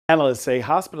Analysts say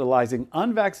hospitalizing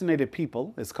unvaccinated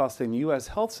people is costing the U.S.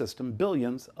 health system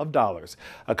billions of dollars.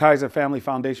 A Kaiser Family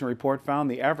Foundation report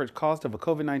found the average cost of a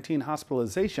COVID-19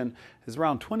 hospitalization is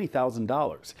around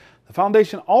 $20,000. The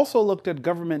foundation also looked at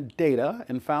government data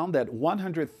and found that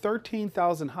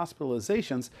 113,000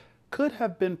 hospitalizations could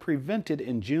have been prevented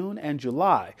in June and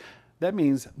July. That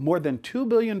means more than $2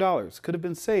 billion could have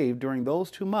been saved during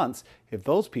those 2 months if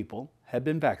those people had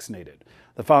been vaccinated.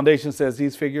 The foundation says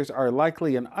these figures are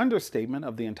likely an understatement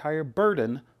of the entire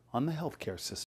burden on the healthcare system.